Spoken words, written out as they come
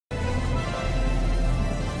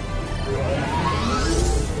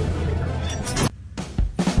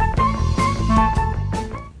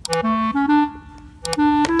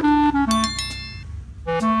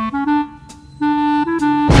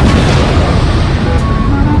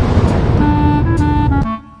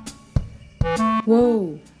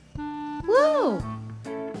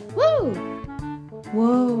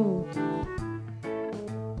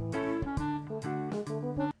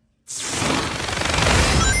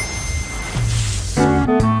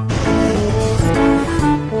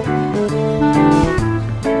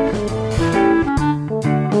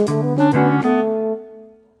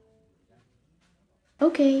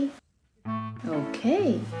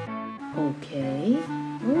Okay.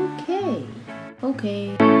 Okay.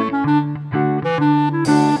 Okay.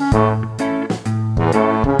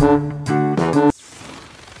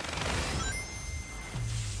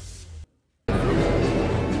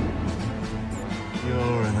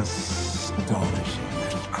 You're an astonishing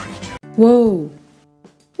little creature. Whoa!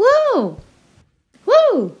 Whoa!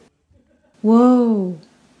 Whoa! Whoa!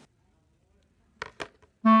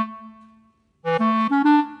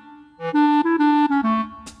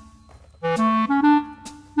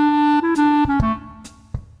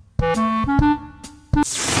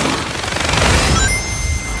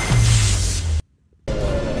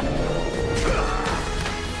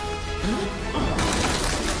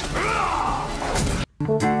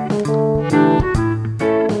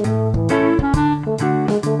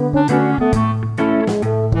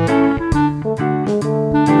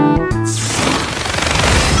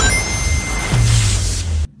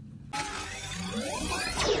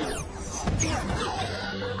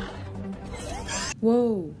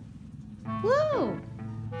 Whoa! Whoa!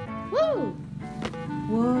 Whoa!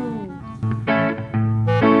 Whoa!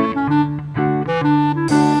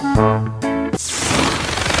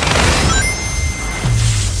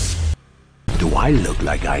 Do I look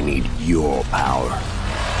like I need your power?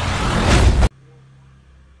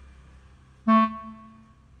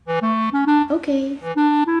 Okay.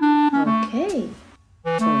 Okay.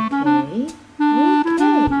 Okay.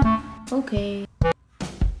 Okay. Okay.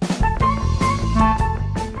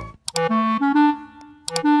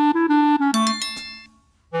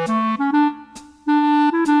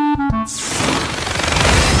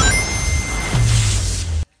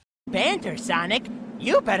 Banter, Sonic.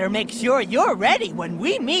 You better make sure you're ready when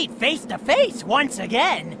we meet face to face once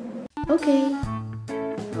again. Okay.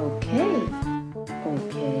 Okay.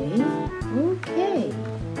 Okay. Okay.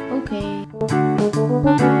 Okay.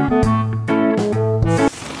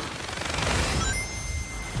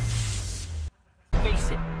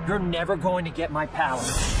 Face it, you're never going to get my power.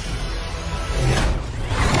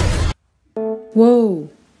 Whoa!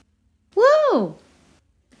 Whoa!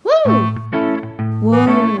 Whoa!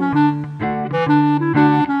 Whoa!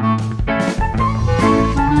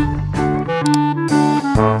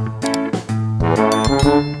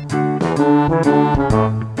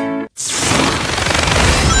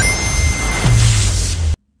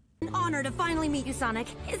 An honor to finally meet you, Sonic.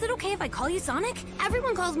 Is it okay if I call you Sonic?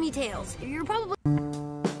 Everyone calls me Tails. You're probably...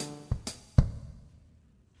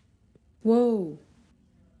 Whoa!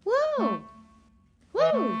 Whoa!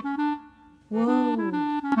 Whoa! Whoa!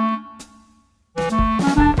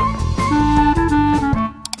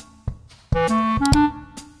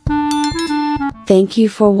 Thank you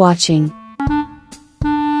for watching.